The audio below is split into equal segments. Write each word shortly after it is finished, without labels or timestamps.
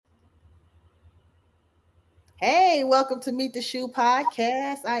Hey, welcome to Meet the Shoe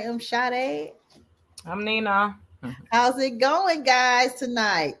Podcast. I am Sade. I'm Nina. How's it going, guys,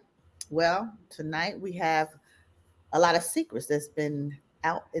 tonight? Well, tonight we have a lot of secrets that's been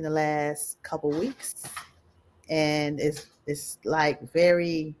out in the last couple weeks. And it's like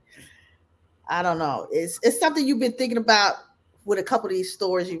very, I don't know. It's something you've been thinking about with a couple of these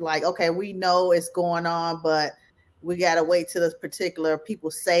stories. You're like, okay, we know it's going on, but we gotta wait till this particular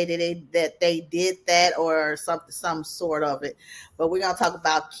people say that they did that or something, some sort of it. But we're gonna talk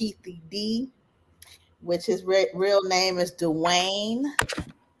about Keithy D, which his real name is Dwayne.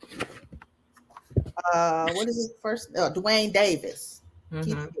 What is his first? Dwayne Davis.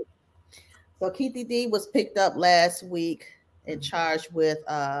 Mm-hmm. Keithy D. So Keithy D was picked up last week and charged with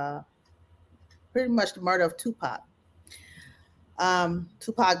pretty much the murder of Tupac.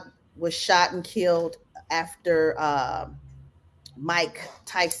 Tupac was shot and killed after Mike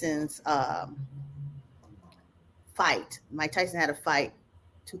Tyson's fight. Mike Tyson had a fight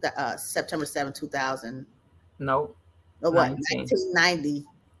September 7, 2000. Nope. Or what? 1990.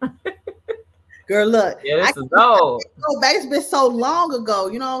 Girl, look. Yeah, this is old. It's been so long ago.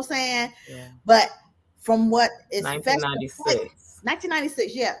 You know what I'm saying? Yeah. But from what is 1996.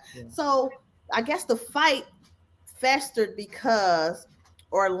 1996, yeah. So I guess the fight festered because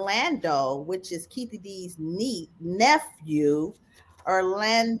Orlando, which is Keithy D's nephew,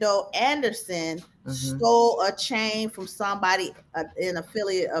 Orlando Anderson, stole a chain from somebody, an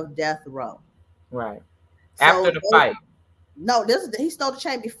affiliate of Death Row. Right. After the fight. No, he stole the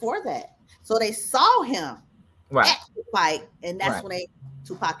chain before that. So they saw him at the fight, and that's when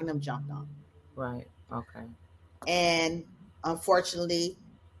Tupac and them jumped on. Right. Okay. And unfortunately,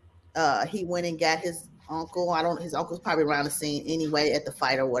 he went and got his uncle. His uncle's probably around the scene anyway at the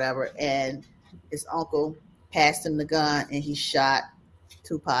fight or whatever. And his uncle passed him the gun and he shot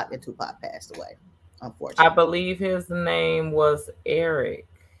Tupac, and Tupac passed away, unfortunately. I believe his name was Eric.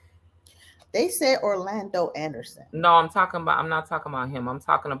 They said Orlando Anderson. No, I'm not talking about him. I'm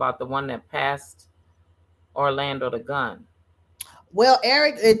talking about the one that passed Orlando the gun. Well,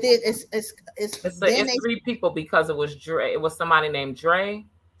 Eric, it's three people because it was Dre. It was somebody named Dre.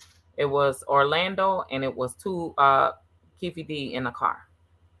 It was Orlando, and it was two Keithy D in the car.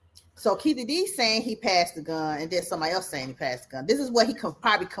 So Keithy D saying he passed the gun, and then somebody else saying he passed the gun. This is what he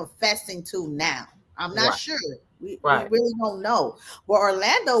probably confessing to now. I'm not sure. We really don't know. Well,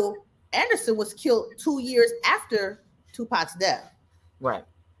 Orlando Anderson was killed 2 years after Tupac's death. Right.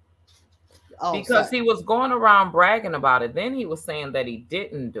 Because he was going around bragging about it. Then he was saying that he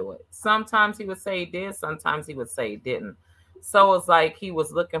didn't do it. Sometimes he would say he did. Sometimes he would say he didn't. So it's like he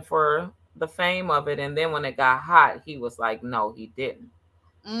was looking for the fame of it. And then when it got hot, he was like, no, he didn't.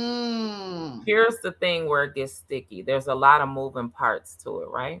 Here's the thing where it gets sticky. There's a lot of moving parts to it,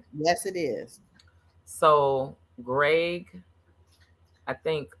 right? Yes, it is. So Greg, I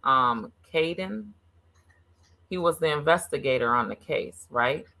think Caden, he was the investigator on the case,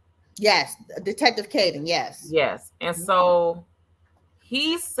 right? Yes, Detective Caden, yes. Yes. And so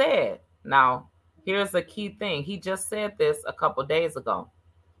he said, now here's a key thing. He just said this a couple days ago.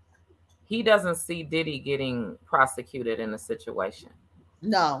 He doesn't see Diddy getting prosecuted in the situation.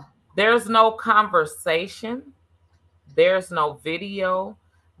 No. There's no conversation. There's no video.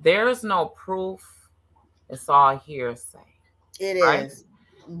 There's no proof. It's all hearsay. It is.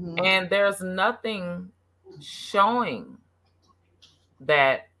 Mm-hmm. And there's nothing showing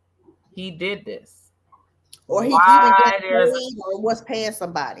that he did this. Or he even got paid or was paying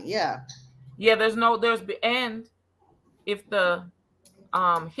somebody. Yeah. Yeah, and if the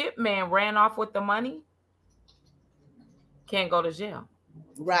hitman ran off with the money, can't go to jail.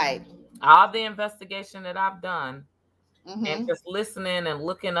 Right. All the investigation that I've done and just listening and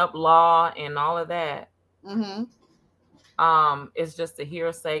looking up law and all of that, it's just a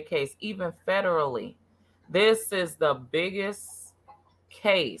hearsay case. Even federally, this is the biggest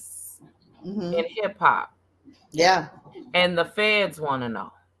case in hip hop. Yeah. And the feds want to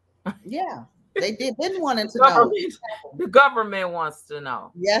know. Yeah. They didn't want to know. The government wants to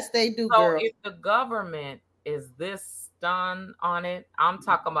know. Yes, they do. So girl. If the government is this stunned on it, I'm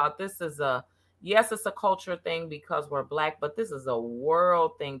talking about this is yes, it's a culture thing because we're Black, but this is a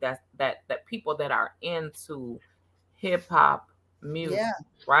world thing that people that are into hip hop music,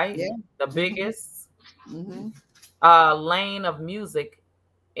 right? Yeah. The biggest lane of music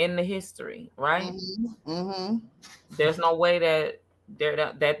in the history, right? There's no way that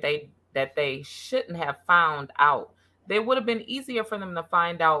they shouldn't have found out. It would have been easier for them to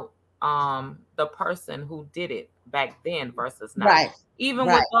find out the person who did it back then versus now. Right. Even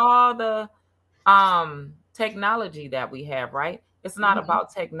with all the technology that we have, right? It's not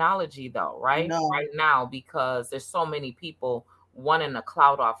about technology though, right? No. Right now, because there's so many people wanting a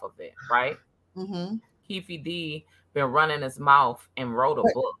clout off of it, right? Keefy D been running his mouth and wrote a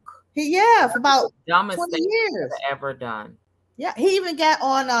book. For about the dumbest 20 thing years he's ever done. Yeah, he even got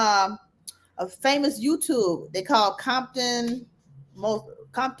on a famous YouTube. They call Compton's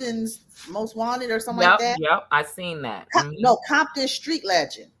Most Wanted or something like that. Yep, I seen that. No, Compton Street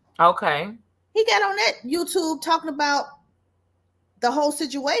Legend. Okay. He got on that YouTube talking about the whole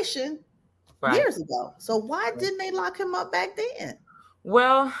situation years ago. So why didn't they lock him up back then?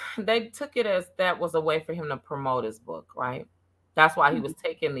 Well, they took it as that was a way for him to promote his book, right? That's why he was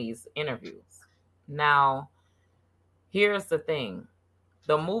taking these interviews. Now, here's the thing.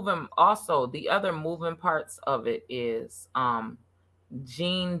 The other moving parts of it is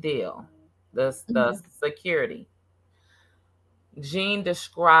Gene Deal, the security. Gene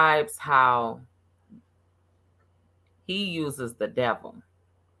describes how he uses the devil.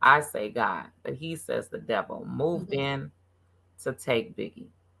 I say God, but he says the devil moved in to take Biggie.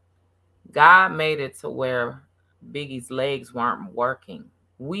 God made it to where Biggie's legs weren't working.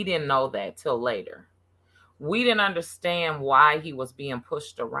 We didn't know that till later. We didn't understand why he was being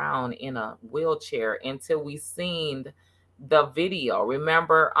pushed around in a wheelchair until we seen the video.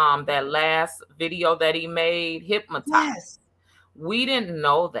 Remember that last video that he made, Hypnotized? Yes. We didn't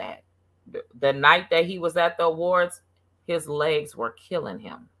know that. The night that he was at the awards, his legs were killing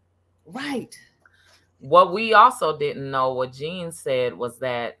him. Right. What we also didn't know, what Gene said, was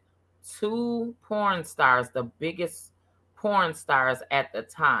that 2 porn stars, the biggest porn stars at the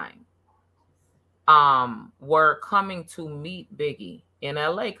time, were coming to meet Biggie in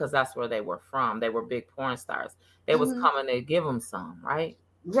LA because that's where they were from. They were big porn stars. They was coming to give him some, right?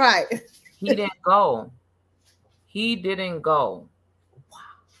 Right. He didn't go. He didn't go.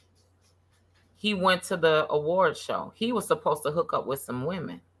 He went to the award show. He was supposed to hook up with some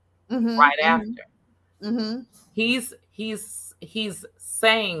women right after. He's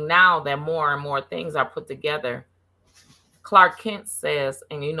saying now that more and more things are put together. Clark Kent says,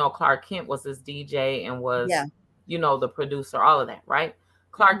 and Clark Kent was his DJ and was, the producer, all of that, right?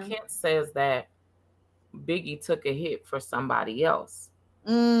 Clark Kent says that Biggie took a hit for somebody else.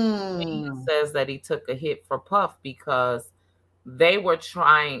 He says that he took a hit for Puff because they were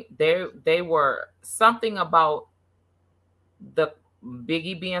trying, they were something about the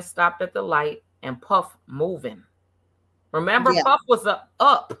Biggie being stopped at the light and Puff moving. Remember, Puff was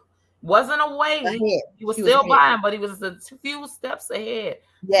up. Wasn't away. He was still by him, but he was a few steps ahead.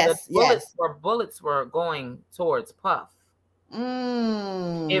 Yes, bullets were going towards Puff.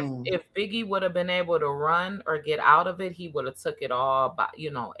 If Biggie would have been able to run or get out of it, he would have took it all by,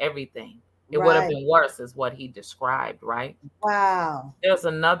 everything. It would have been worse, is what he described, right? Wow. There's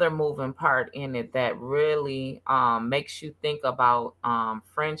another moving part in it that really makes you think about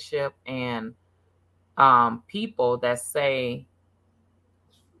friendship and people that say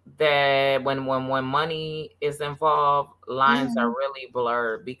that when money is involved, lines are really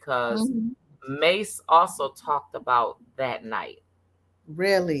blurred, because Mace also talked about that night.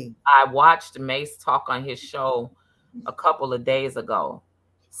 Really? I watched Mace talk on his show a couple of days ago.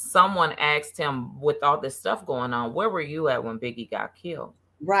 Someone asked him, with all this stuff going on, where were you at when Biggie got killed?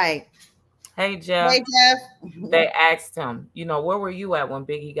 Right. Hey, Jeff. They asked him, where were you at when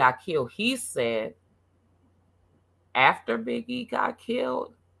Biggie got killed? He said, after Biggie got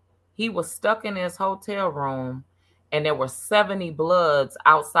killed, he was stuck in his hotel room and there were 70 Bloods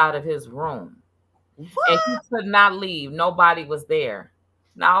outside of his room. What? And he could not leave. Nobody was there.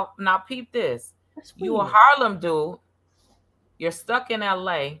 Now peep this. You a Harlem dude. You're stuck in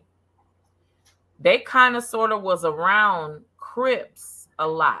LA. They kind of sort of was around Crips a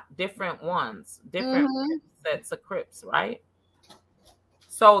lot. Different ones. Different sets of Crips, right?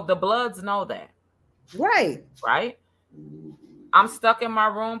 So the Bloods know that. Right. Right? I'm stuck in my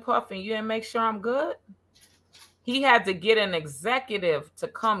room, Puff, and you didn't make sure I'm good. He had to get an executive to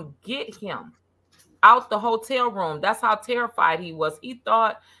come get him out the hotel room. That's how terrified he was. He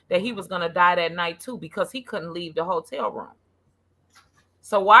thought that he was going to die that night too, because he couldn't leave the hotel room.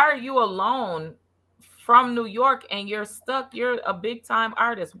 So why are you alone from New York and you're stuck? You're a big time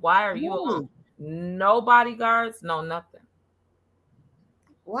artist. Why are you alone? No bodyguards, no nothing.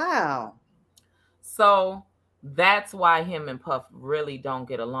 Wow. So that's why him and Puff really don't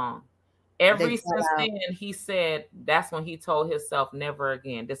get along. Since then, he said that's when he told himself, never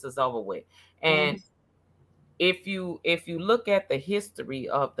again. This is over with. And if you look at the history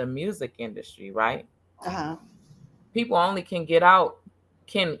of the music industry, right? People only can get out,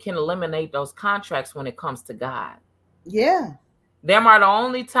 can eliminate those contracts when it comes to God. Yeah. Them are the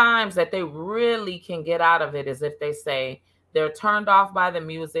only times that they really can get out of it, is if they say, They're turned off by the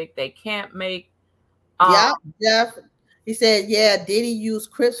music. They can't make. Yeah, Jeff. He said, "Yeah, did he use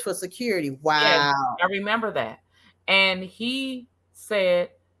Crips for security?" Yeah, Wow. I remember that. And he said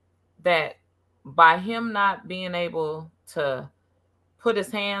that by him not being able to put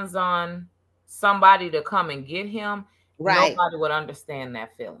his hands on somebody to come and get him, Right. nobody would understand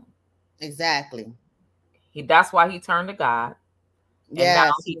that feeling. Exactly. That's why he turned to God. And now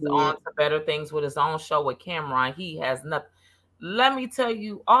Yes, he he's on did. to better things with his own show with Cameron. He has nothing. Let me tell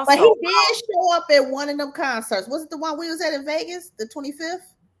you But also. he did show up at one of them concerts. Was it the one we was at in Vegas, the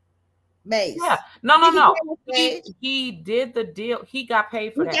 25th? Yeah, Mace. no, no, Did he no. came on He stage? he did the deal. He got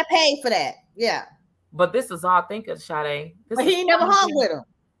paid for He that. got paid for that. Yeah. But this is all thinking, Sade. But This is he ain't never 20 hung years. with him.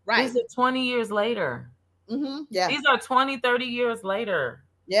 Right. These are 20 years later. Yeah. These are 20, 30 years later.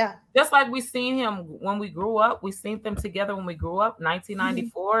 Yeah. Just like we seen him when we grew up. We seen them together when we grew up,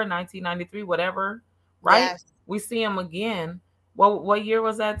 1994, 1993, whatever, right? Yes. We see him again. What year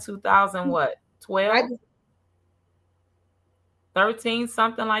was that? 2000 what? 12? Right. 13,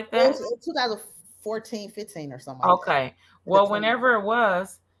 something like It that? was 2014, 15 or something like that. Okay. Well, whenever it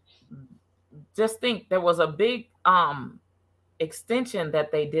was, just think there was a big extension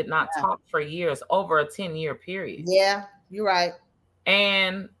that they did not talk for years, over a 10-year period. Yeah, you're right.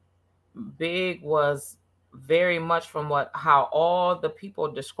 And Big was very much from how all the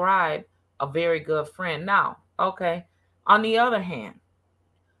people describe a very good friend. Now, okay. On the other hand,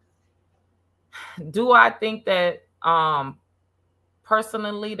 do I think that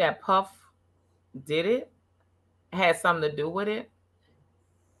personally that Puff did it, had something to do with it?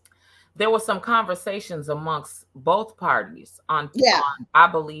 There was some conversations amongst both parties on I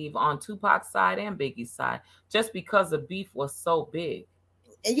believe on Tupac's side and Biggie's side, just because the beef was so big.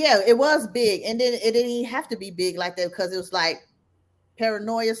 Yeah, it was big, and then it didn't even have to be big like that because it was like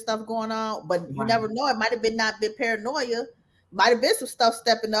paranoia stuff going on. But you never know; it might have been not been paranoia, might have been some stuff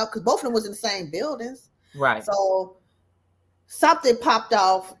stepping up because both of them was in the same buildings, right? So something popped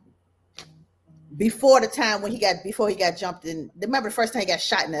off before the time when before he got jumped in. Remember the first time he got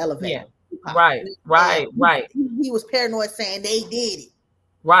shot in the elevator? Yeah. Right. He was paranoid, saying they did it.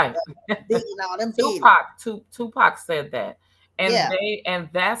 Right. Them Tupac said that. And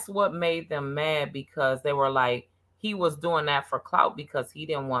that's what made them mad, because they were like, he was doing that for clout because he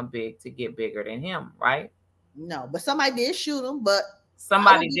didn't want Big to get bigger than him, right? No, but somebody did shoot him, but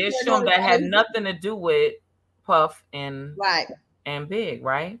somebody did shoot him that had nothing to do with Puff and Big,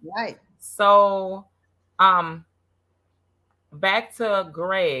 right? Right. So back to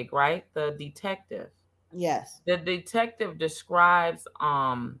Greg, right? The detective. Yes. The detective describes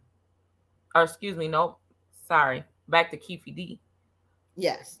back to Keefe D.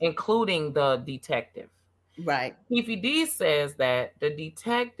 Yes. Including the detective. Right. Keefe D says that the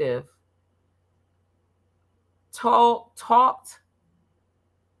detective talked.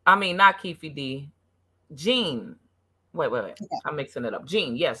 I mean, not Keefe D. Gene. Wait. Okay. I'm mixing it up.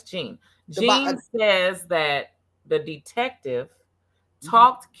 Gene. Yes, Gene. Gene says that the detective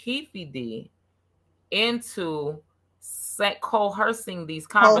talked Keefe D into coercing these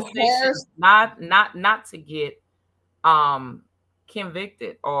conversations, not to get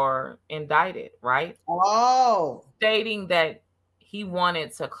convicted or indicted, right? Oh. Stating that he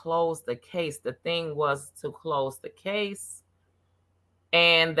wanted to close the case. The thing was to close the case,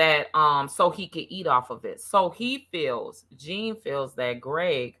 and that so he could eat off of it. So Gene feels that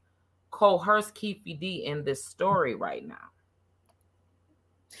Greg coerced Keefe D in this story right now.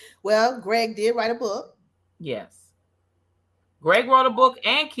 Well, Greg did write a book. Yes. Greg wrote a book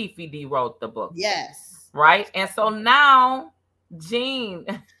and Keefe D wrote the book. Yes. Right? And so now Gene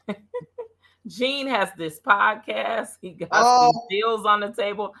has this podcast. He got some deals on the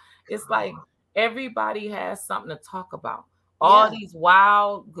table. It's like everybody has something to talk about. All these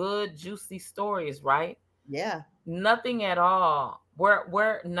wild, good, juicy stories, right? Yeah. Nothing at all.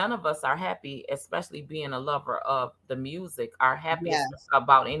 We're none of us are happy, especially being a lover of the music, are happy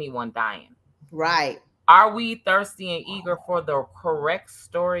about anyone dying. Right. Are we thirsty and eager for the correct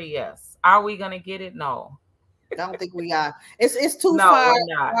story? Yes. Are we gonna get it? No. I don't think we are. It's too far.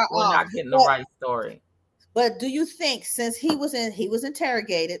 We're not getting the right story. But do you think, since he was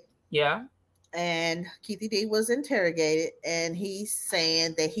interrogated? Yeah. And Keefe D was interrogated, and he's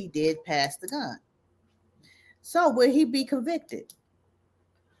saying that he did pass the gun. So will he be convicted?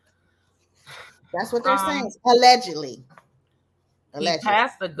 That's what they're saying. Allegedly. He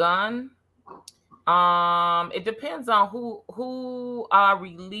passed the gun. It depends on who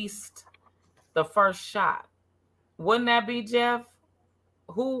released the first shot. Wouldn't that be Jeff?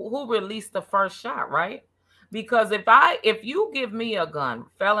 Who released the first shot, right? Because if you give me a gun,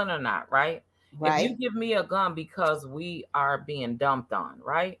 felon or not, right? If Right. you give me a gun because we are being dumped on,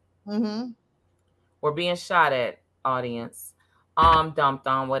 right? Mm-hmm. We're being shot at, audience, dumped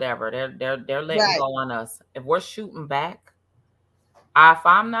on, whatever. They're letting Right. go on us. If we're shooting back, if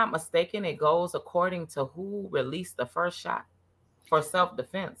I'm not mistaken, it goes according to who released the first shot for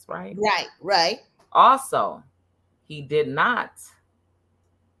self-defense, right? Right. Right. Also, he did not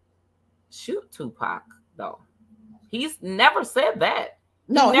shoot Tupac, though. He's never said that.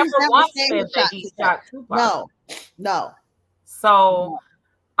 He No, never he's never once said said he that shot he Tupac. shot Tupac. No. No. So,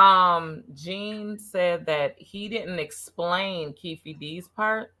 No. Gene said that he didn't explain Keefe D's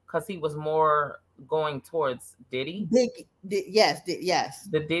part because he was more going towards Diddy, Yes. Yes.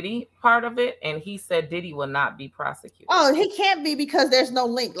 the Diddy part of it, and he said Diddy will not be prosecuted. Oh, he can't be because there's no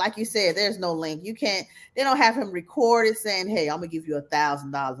link. Like you said, there's no link. You can't. They don't have him recorded saying, "Hey, I'm gonna give you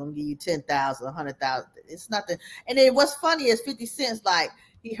 $1,000. I'm gonna give you 10,000, 100,000." It's nothing. And then what's funny is 50 Cent's like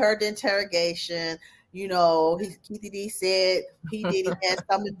he heard the interrogation. Keith D said P Diddy had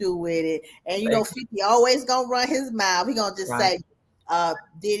something to do with it, and 50 always gonna run his mouth. He gonna just Right. say,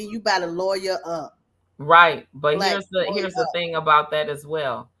 "Diddy, you better lawyer up." Right, but Like here's the thing about that as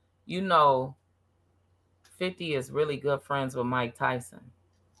well. You know, 50 is really good friends with Mike Tyson.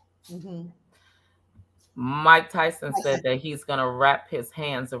 Mm-hmm. Mike Tyson said that he's gonna wrap his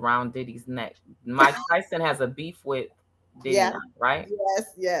hands around Diddy's neck. Mike Tyson has a beef with Diddy Yeah. now, right? Yes.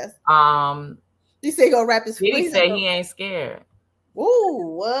 Yes. Um, He said he gonna wrap his. Diddy said he ain't scared.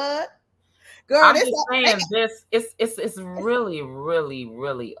 Ooh, what? Girl, I'm this just saying this. It's really, really,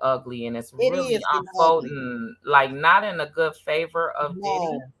 really ugly, and it's it really is getting ugly. unfolding like not in a good favor of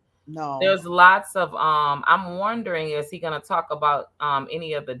Diddy. No. There's lots of I'm wondering, is he going to talk about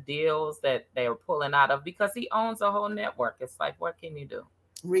any of the deals that they're pulling out of, because he owns a whole network. It's like, what can you do?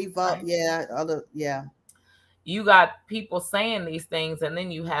 Revolt, Right? yeah. You got people saying these things, and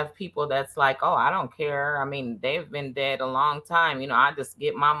then you have people that's like, oh, I don't care. I mean, they've been dead a long time. I just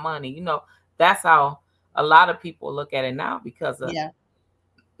get my money. That's how a lot of people look at it now, because of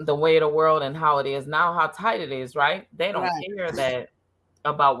the way of the world and how it is now, how tight it is, right? They don't Right. care that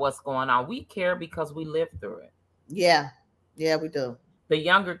about what's going on. We care because we lived through it. Yeah. Yeah, we do. The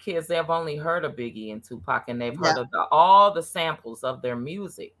younger kids, they've only heard of Biggie and Tupac, and they've Yeah. heard of all the samples of their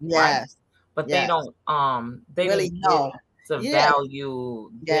music, right? Yes. But they Yes. don't they Really didn't get know. to Yes.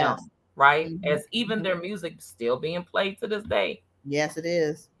 value Yes. them, right? Mhm. As even their music still being played to this day. Yes, it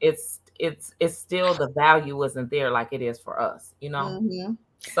is. It's still, the value isn't there like it is for us, Mm-hmm.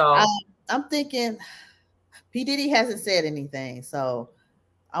 So I'm thinking P. Diddy hasn't said anything. So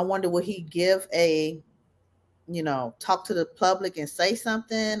I wonder, will he give talk to the public and say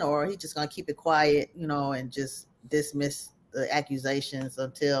something, or he just gonna keep it quiet, and just dismiss the accusations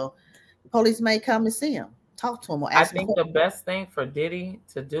until the police may come and see him, talk to him, or I ask him think the questions. best thing for Diddy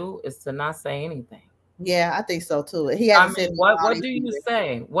to do is to not say anything. Yeah, I think so too. He I hasn't said mean, in all what these do you years.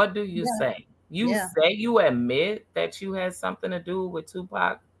 say? What do you Yeah, say? You yeah, say you admit that you had something to do with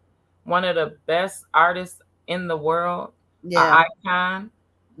Tupac, one of the best artists in the world, yeah, an icon.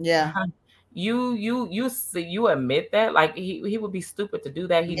 yeah. You admit that? Like, he would be stupid to do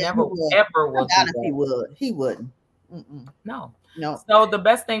that. He Yeah, he never would. ever I will do doubt if he that. would. He wouldn't. Mm-mm. No. No. So the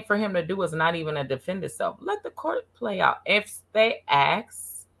best thing for him to do is not even to defend himself. Let the court play out. If they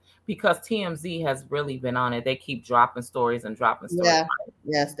ask, because TMZ has really been on it, they keep dropping stories and dropping stories. Yeah.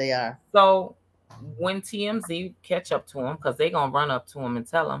 Yes, they are. So when TMZ catch up to him, because they're going to run up to him and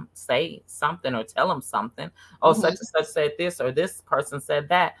tell him, say something or tell him something. Oh, Mm-hmm. such and such said this, or this person said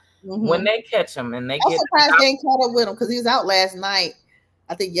that. Mm-hmm. When they catch him and they I'm get surprised they ain't caught up with him, because he was out last night.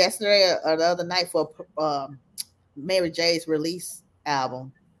 I think yesterday or the other night for Mary J's release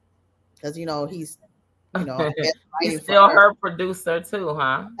album, because he's I guess he's writing for still her. her producer too,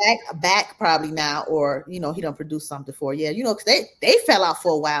 huh? Back probably now, or he done produced something for because they fell out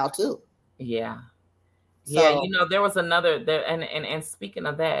for a while too. Yeah. Yeah, So there was another there, and speaking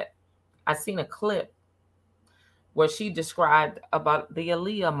of that, I seen a clip where she described about the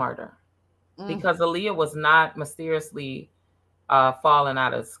Aaliyah murder, because Aaliyah was not mysteriously falling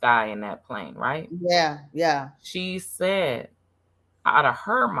out of the sky in that plane, right? yeah. She said out of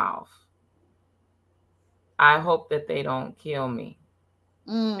her mouth, I hope that they don't kill me.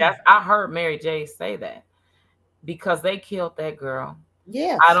 I heard Mary J say that, because they killed that girl.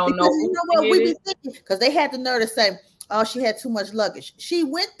 Yeah, I don't know because you who know what did we be it. thinking, because they had the nerve to say, "Oh, she had too much luggage." She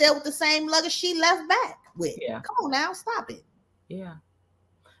went there with the same luggage she left back with. Yeah. Come on now, stop it. Yeah.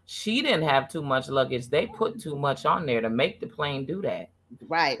 She didn't have too much luggage. They put too much on there to make the plane do that.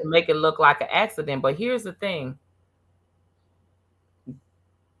 Right. To make it look like an accident. But here's the thing.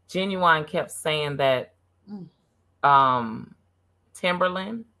 Genuine kept saying that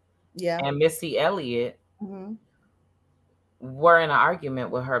Timberland and Missy Elliott were in an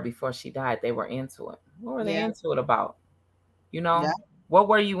argument with her before she died. They were into it. What were they into it about? You know, what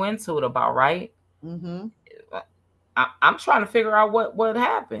were you into it about, right? I'm trying to figure out what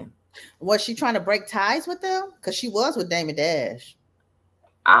happened. Was she trying to break ties with them? Because she was with Damon Dash.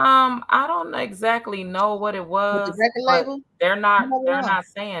 I don't exactly know what it was. With the record label? They're not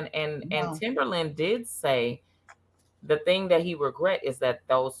saying. And Timberland did say the thing that he regret is that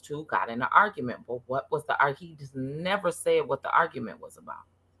those two got in an argument. But what was the argument? He just never said what the argument was about.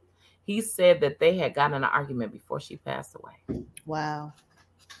 He said that they had gotten in an argument before she passed away. Wow.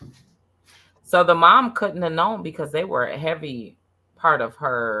 So the mom couldn't have known because they were a heavy part of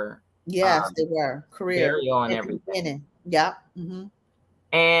her. Yes, they were. Career. Burial and everything. Yeah.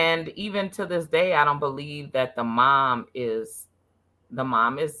 And even to this day, I don't believe that the mom isn't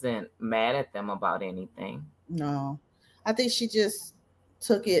mad at them about anything. No. I think she just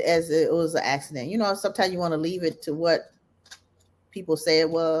took it as it was an accident. You know, sometimes you want to leave it to what people say it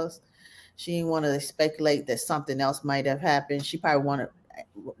was. She didn't want to speculate that something else might have happened. She probably wanted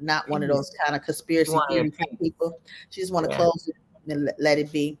not one of those kind of conspiracy theory people. She just want to close it and let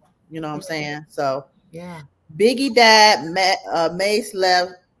it be. You know what I'm saying? So yeah. Biggie died. Mace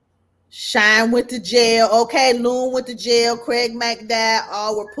left. Shine went to jail. Okay, Loon went to jail. Craig Mack died.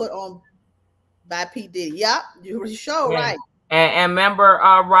 All were put on by P. Diddy. Yep, you were sure right. And remember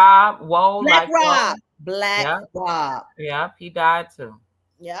Rob Woe, Black Rob. Black Rob. Yep, he died too.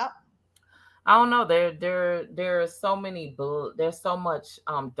 Yep. I don't know. There's so many. There's so much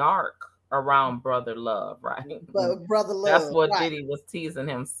dark around Brother Love, right? But Brother Love. That's what Diddy was teasing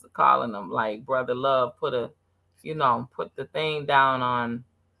him, calling him like Brother Love. Put the thing down on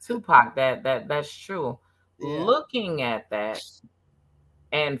Tupac. That's true. Yeah. Looking at that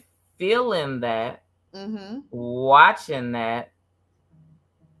and feeling that, watching that,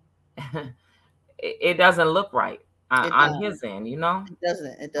 it doesn't look right. On his end, you know,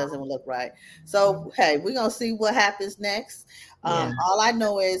 it doesn't look right. So hey, we're gonna see what happens next. All I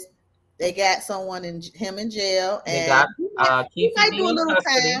know is they got someone him in jail, and he might do a little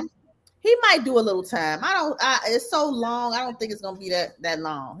time. He might do a little time. It's so long. I don't think it's gonna be that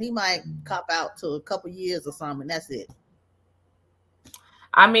long. He might cop out to a couple years or something. That's it.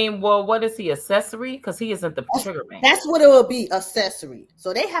 I mean, well, what is he, accessory? Because he isn't the trigger man. That's what it will be, accessory.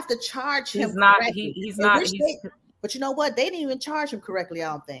 So they have to charge him. He's not. But you know what? They didn't even charge him correctly,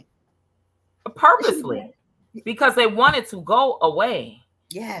 I don't think. Purposely. Because they wanted to go away.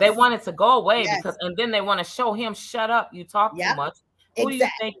 Yes. They wanted to go away and then they want to show him, shut up, you talk too much. Who do you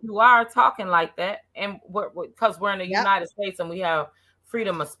think you are talking like that? And because we're in the United States and we have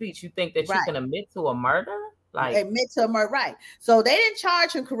freedom of speech, you think that you can admit to a murder? Like admit to a murder, right? So they didn't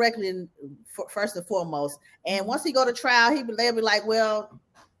charge him correctly first and foremost. And once he go to trial, they'll be like, well,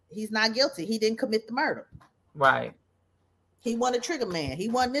 he's not guilty. He didn't commit the murder. Right. He won a trigger man. He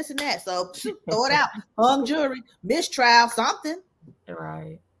won this and that. So throw it out. Hung jury, mistrial, something.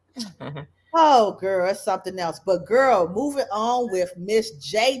 Right. Oh, girl, it's something else. But girl, moving on with Miss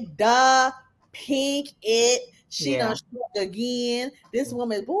Jada Pink It. She done struck again. This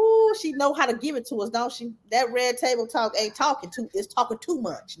woman, ooh, she know how to give it to us, don't she? That red table talk ain't talking too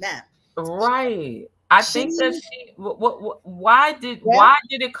much now. Right. I think that why did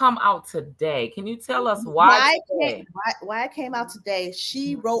it come out today? Can you tell us why it came out today?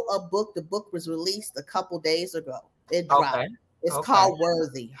 She wrote a book. The book was released a couple days ago. It dropped. Okay. It's called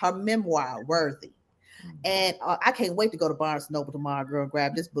Worthy. Her memoir, Worthy. And I can't wait to go to Barnes & Noble tomorrow, girl, and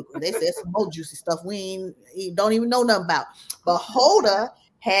grab this book. They said some more juicy stuff we don't even know nothing about. But Hoda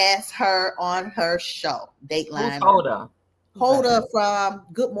has her on her show, Dateline. Who's Hoda? Hoda from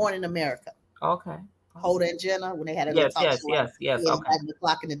Good Morning America. Okay. Hoda and Jenna, when they had a yes, okay.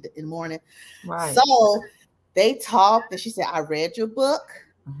 5:00 in the morning. Right. So they talked, and she said, I read your book.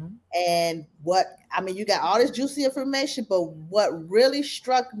 And you got all this juicy information, but what really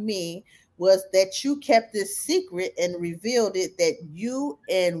struck me was that you kept this secret and revealed it, that you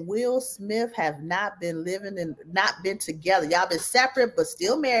and Will Smith have not been together. Y'all been separate, but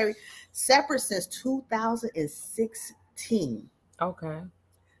still married, separate since 2016. Okay.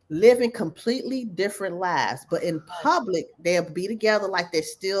 Living completely different lives, but in public, they'll be together like they're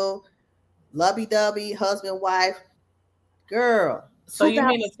still lovey-dovey, husband, wife. Girl. So you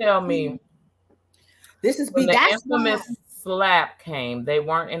mean to tell me this is when the infamous slap came, they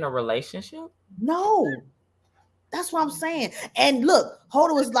weren't in a relationship? No, that's what I'm saying. And look,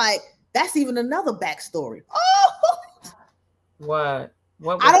 Hoda was like, that's even another backstory. Oh, what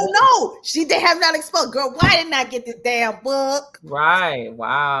I don't know. They have not exposed. Girl, why didn't I get this damn book? Right.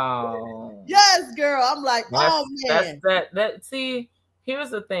 Wow. Yes, girl. I'm like, oh man. See, Here's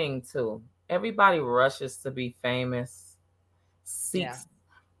the thing too. Everybody rushes to be famous, Yeah.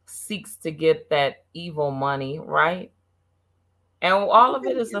 seeks to get that evil money, right? And all of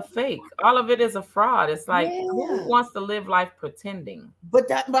it is a fake. All of it is a fraud. It's like, who Yeah. wants to live life pretending? But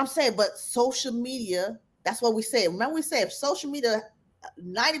I'm saying, but social media, that's what we say. Remember, we say if social media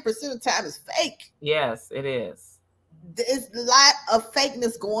 90% of the time is fake. Yes, it is. There's a lot of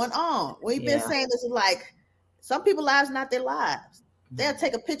fakeness going on. We've been Yeah. saying this is like some people's lives not their lives. They'll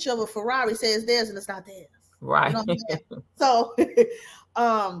take a picture of a Ferrari, say it's theirs, and it's not theirs. You Right. know what I'm saying? So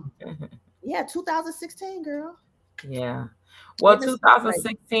yeah, 2016, girl. Yeah. Well, Goodness gracious.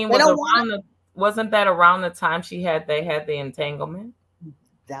 2016 They was don't want around the wasn't that around the time they had the entanglement?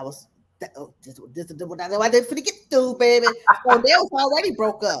 that was this is what I did for to get through, baby. So they was already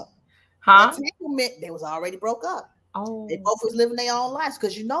broke up. The Huh? entanglement, they was already broke up. They Oh, both was living their own lives.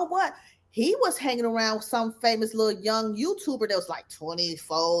 Because you know what? He was hanging around with some famous little young YouTuber that was like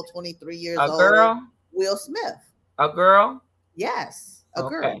 24, 23 years a old. girl? Will Smith. A girl? Yes, a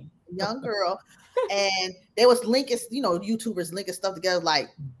girl, Okay. a young girl. And they was linking, YouTubers linking stuff together, like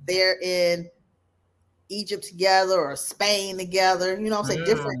they're in Egypt together or Spain together, you know what I'm saying?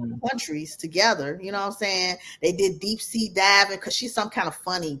 Different Mm, countries together, you know what I'm saying? They did deep sea diving because she's some kind of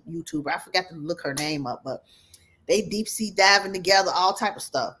funny YouTuber. I forgot to look her name up, but they deep sea diving together, all type of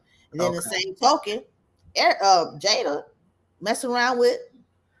stuff. And then the okay. same token, Jada messing around with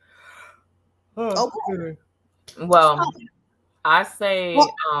Oh, oh goodness. Well, I say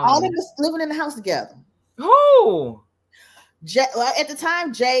all of us living in the house together. who? Well, at the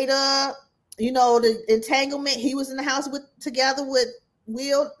time, Jada, the entanglement, he was in the house together with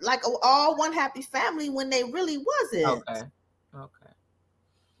Will, like all one happy family when they really wasn't. Okay.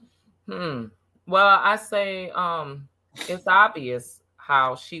 Okay. Well, I say it's obvious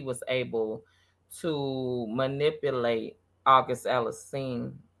how she was able to manipulate August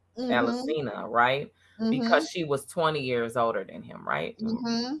Mm-hmm. Ellisina, right? Mm-hmm. Because she was 20 years older than him, right?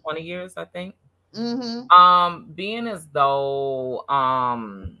 Mm-hmm. 20 years, I think. Mm-hmm. Being as though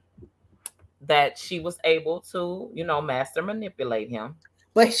that she was able to, master manipulate him.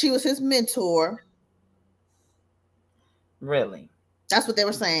 But she was his mentor. Really. That's what they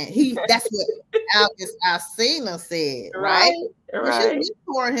were saying. That's what August Alsina said, right? Right, Well, she's right.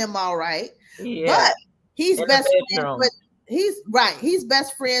 mentoring him all right. Yeah. But he's In the best friends bedroom. with he's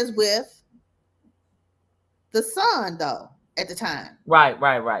best friends with the son though at the time. Right,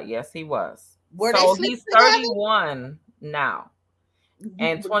 right, right. Yes, he was. Were they So sleeping he's together? 31 now.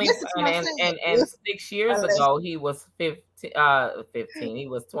 And 20 Listen to what I'm saying. and 6 years Unless ago he was 15. He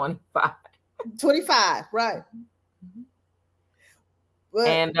was 25. 25, right. But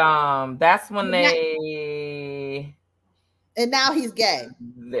And that's when they and now he's gay.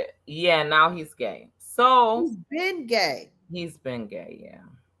 yeah, now he's gay. So He's been gay. he's been gay, yeah.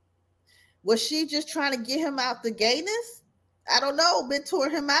 Was she just trying to get him out the gayness? I don't know. Mentor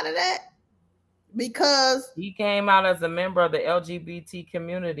him out of that because He came out as a member of the LGBT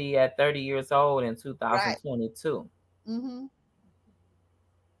community at 30 years old in right. 2022. Mm-hmm.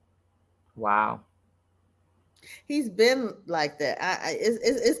 Wow. He's been like that.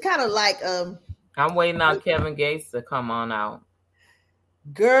 It's kind of like I'm waiting on Kevin Gates to come on out.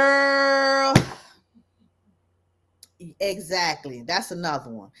 girl. Exactly. That's another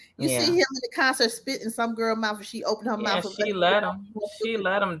one. You see him in the concert spitting some girl mouth, and she opened her mouth. She let him. She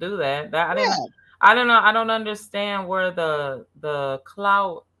let him do that. I Yeah. didn't. I don't know. I don't understand where the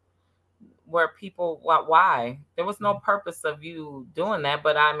clout, where people, why there was no purpose of you doing that.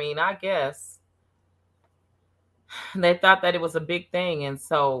 But I mean, I guess they thought that it was a big thing, and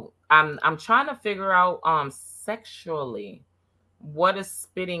so I'm trying to figure out sexually, what is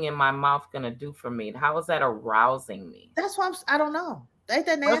spitting in my mouth gonna do for me? How is that arousing me? That's why I don't know. Ain't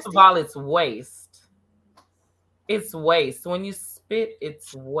that nasty? First of all, it's waste. It's waste. When you spit,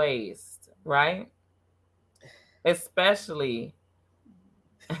 it's waste, right? Especially.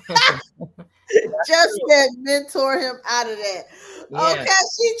 Just that mentor him out of that. Yeah. Okay,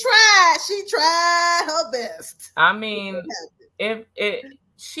 she tried her best. I mean, if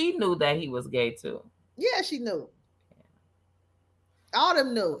she knew that he was gay too. Yeah, she knew. All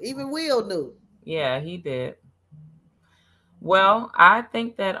them knew. Even Will knew. Yeah, he did. Well, I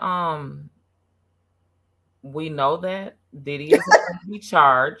think that we know that Diddy is going to be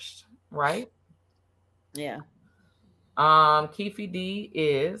charged, right? Yeah. Keefe D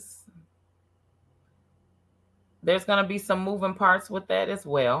is. There's going to be some moving parts with that as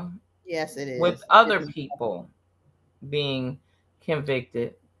well. Yes, it is. With other people being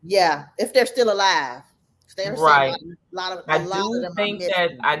convicted. Yeah, if they're still alive. Right. I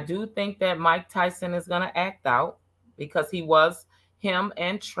do think that Mike Tyson is going to act out because he was him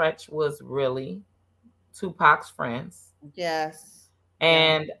and Tretch was really Tupac's friends. Yes.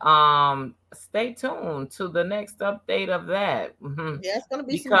 And stay tuned to the next update of that. Yeah, it's gonna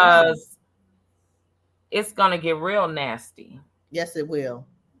be some drama. Because it's gonna get real nasty. Yes, it will.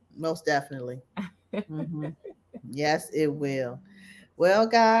 Most definitely. Mm-hmm. Yes, it will. Well,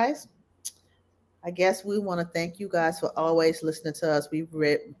 guys, I guess we want to thank you guys for always listening to us. We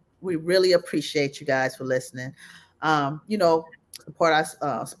really appreciate you guys for listening. You know, support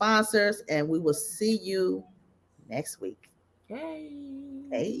our sponsors, and we will see you next week. Yay.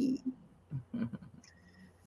 Hey.